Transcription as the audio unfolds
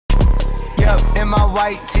in my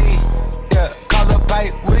white tee. Yeah, call up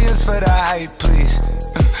Pipe Williams for the hype, please.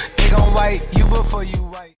 They gon' wipe you before you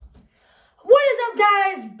wipe. What is up,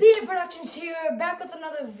 guys? BA Productions here, back with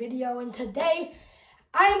another video, and today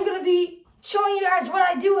I am going to be showing you guys what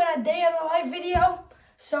I do in a day of the life video.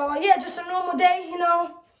 So yeah, just a normal day, you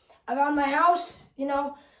know, around my house, you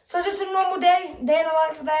know. So just a normal day in the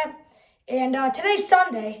life of that. And today's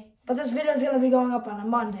Sunday, but this video is going to be going up on a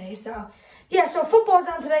Monday. So yeah, so football's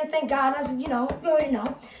on today, thank God, as you know, you already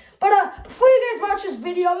know. But before you guys watch this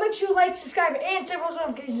video, make sure you like, subscribe, and turn those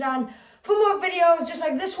notifications on for more videos just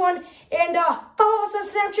like this one. And follow us on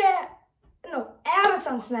Snapchat. No, add us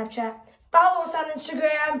on Snapchat. Follow us on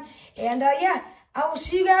Instagram. And yeah, I will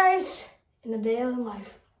see you guys in the day of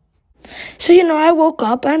life. So, you know, I woke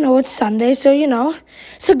up. I know it's Sunday, so, you know,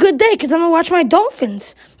 it's a good day because I'm going to watch my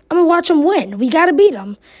Dolphins. I'm going to watch them win. We got to beat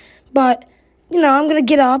them. But, you know, I'm going to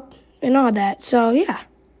get up and all that. So, yeah.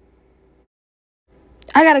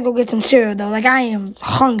 I got to go get some cereal, though. Like, I am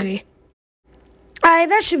hungry. All right,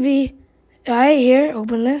 that should be... All right, here,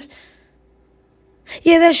 open this.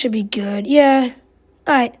 Yeah, that should be good. Yeah.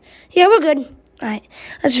 All right. Yeah, we're good. All right.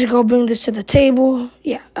 Let's just go bring this to the table.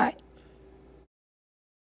 Yeah, all right.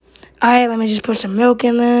 All right, let me just put some milk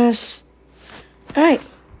in this. All right.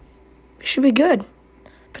 Should be good.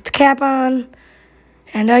 Put the cap on.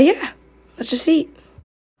 And, yeah, let's just eat.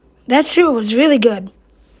 That cereal was really good.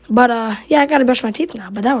 But, yeah, I got to brush my teeth now.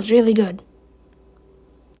 But that was really good.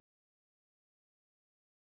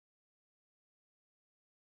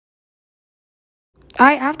 All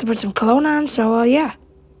right, I have to put some cologne on, so, yeah.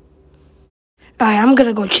 All right, I'm going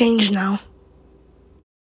to go change now.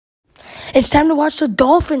 It's time to watch the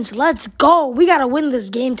Dolphins. Let's go. We got to win this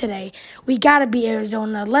game today. We got to beat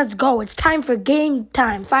Arizona. Let's go. It's time for game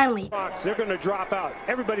time, finally. They're going to drop out.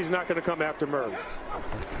 Everybody's not going to come after Murray.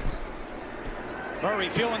 Murray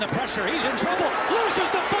feeling the pressure. He's in trouble. Loses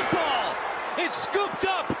the football. It's scooped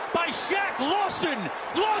up by Shaq Lawson.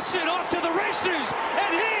 Lawson off to the races,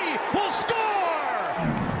 and he will score.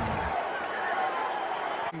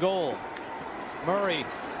 Goal. Murray.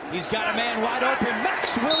 He's got a man wide open.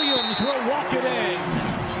 Max Williams will walk it in.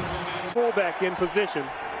 Fullback in position.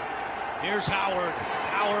 Here's Howard.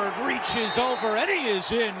 Howard reaches over, and he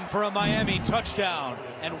is in for a Miami touchdown.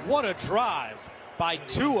 And what a drive by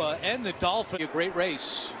Tua and the Dolphins. A great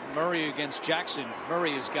race. Murray against Jackson.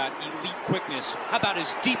 Murray has got elite quickness. How about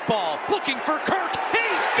his deep ball? Looking for Kirk.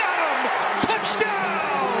 He's got him!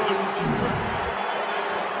 Touchdown!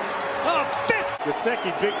 A fifth.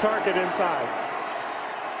 Gesicki, big target inside.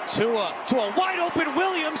 Tua to a wide open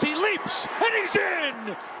Williams. He leaps, and he's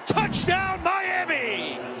in! Touchdown,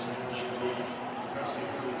 Miami!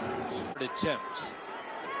 Attempt.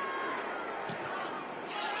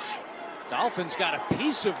 Dolphins got a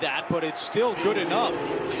piece of that, but it's still good enough.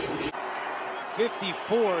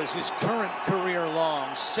 54 is his current career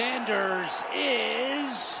long. Sanders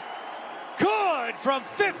is good from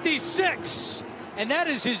 56. And that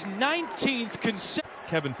is his 19th consecutive.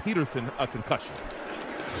 Kevin Peterson, a concussion.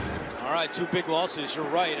 All right, two big losses. You're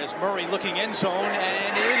right. As Murray looking end zone,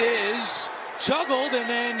 and it is juggled and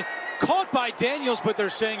then caught by Daniels, but they're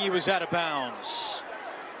saying he was out of bounds.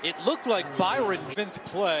 It looked like Byron's 10th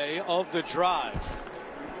play of the drive.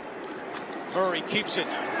 Murray keeps it.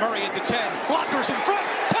 Murray at the 10. Blockers in front.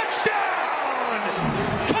 Touchdown!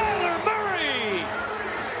 Kyler Murray!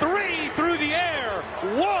 3 through the air.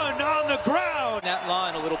 1 on the ground. That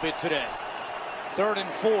line a little bit today. 3rd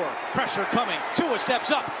and 4. Pressure coming. Tua steps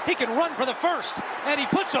up. He can run for the first. And he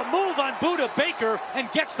puts a move on Buda Baker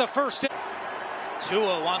and gets the first.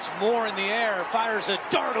 Tua wants more in the air. Fires a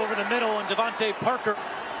dart over the middle, and Devontae Parker.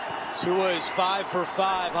 Tua is 5 for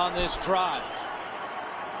 5 on this drive.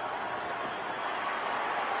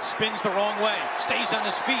 Spins the wrong way. Stays on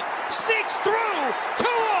his feet. Sneaks through.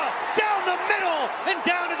 Tua down the middle and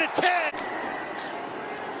down to the 10.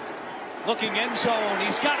 Looking end zone.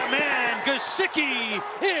 He's got a man. Gesicki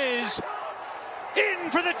is in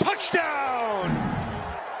for the touchdown.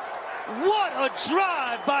 What a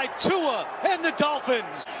drive by Tua and the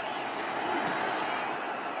Dolphins.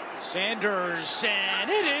 Sanders, and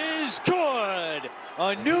it is good.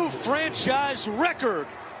 A new franchise record.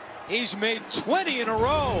 He's made 20 in a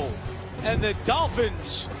row. And the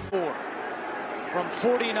Dolphins from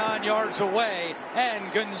 49 yards away.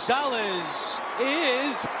 And Gonzalez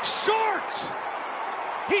is short.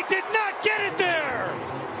 He did not get it there.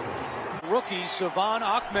 Rookie Savon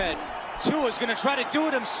Ahmed. Tua's going to try to do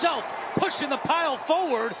it himself, pushing the pile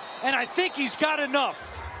forward, and I think he's got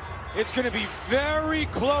enough. It's going to be very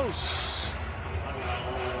close.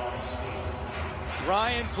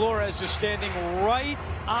 Ryan Flores is standing right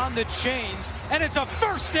on the chains, and it's a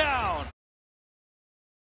first down.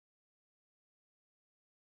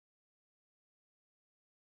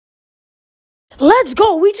 Let's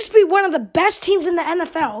go. We just beat one of the best teams in the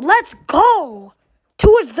NFL. Let's go.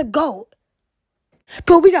 Tua's the GOAT.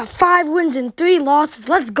 Bro, we got 5 wins and 3 losses.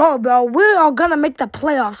 Let's go, bro. We're all gonna make the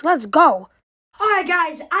playoffs. Let's go. All right,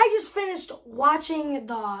 guys. I just finished watching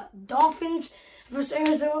the Dolphins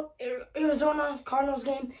versus Arizona Cardinals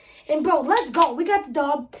game. And, bro, let's go. We got the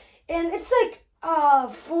dub. And it's like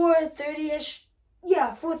 4:30-ish.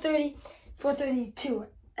 Yeah, 4:30. 4:32,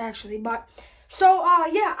 actually. But, so,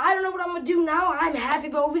 yeah, I don't know what I'm going to do now. I'm happy,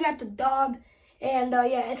 bro. We got the dub. And,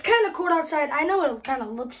 yeah, it's kind of cold outside. I know it kind of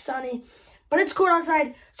looks sunny. But it's cold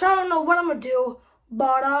outside, so I don't know what I'm going to do.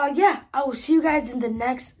 But, yeah, I will see you guys in the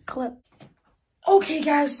next clip. Okay,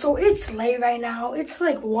 guys, so it's late right now. It's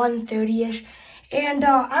like 1:30-ish. And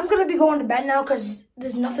I'm going to be going to bed now because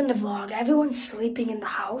there's nothing to vlog. Everyone's sleeping in the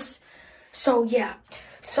house. So, yeah.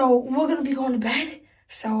 So, we're going to be going to bed.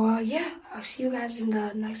 So, yeah, I'll see you guys in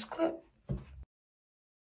the next clip.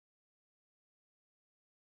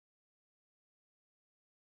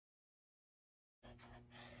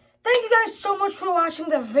 Thank you guys so much for watching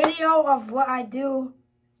the video of what I do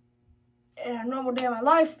in a normal day of my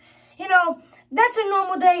life. You know, that's a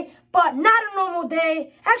normal day, but not a normal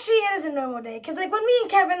day. Actually, it is a normal day. Because, like, when me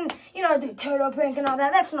and Kevin, you know, do turtle prank and all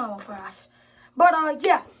that, that's normal for us. But,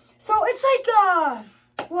 yeah. So, it's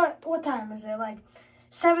like, what time is it? Like,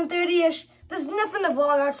 7:30-ish. There's nothing to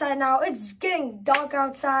vlog outside now. It's getting dark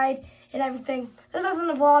outside and everything. There's nothing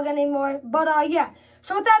to vlog anymore. But, yeah.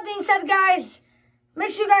 So, with that being said, guys, make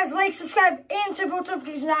sure you guys like, subscribe, and turn post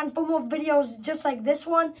notifications on for more videos just like this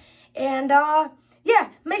one. And, yeah,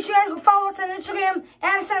 make sure you guys go follow us on Instagram,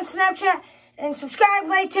 add us on Snapchat, and subscribe,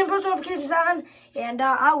 like, turn post notifications on. And,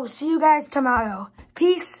 I will see you guys tomorrow.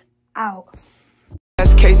 Peace out.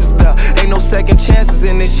 Cases there ain't no second chances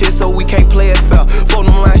in this shit, so we can't play it fair.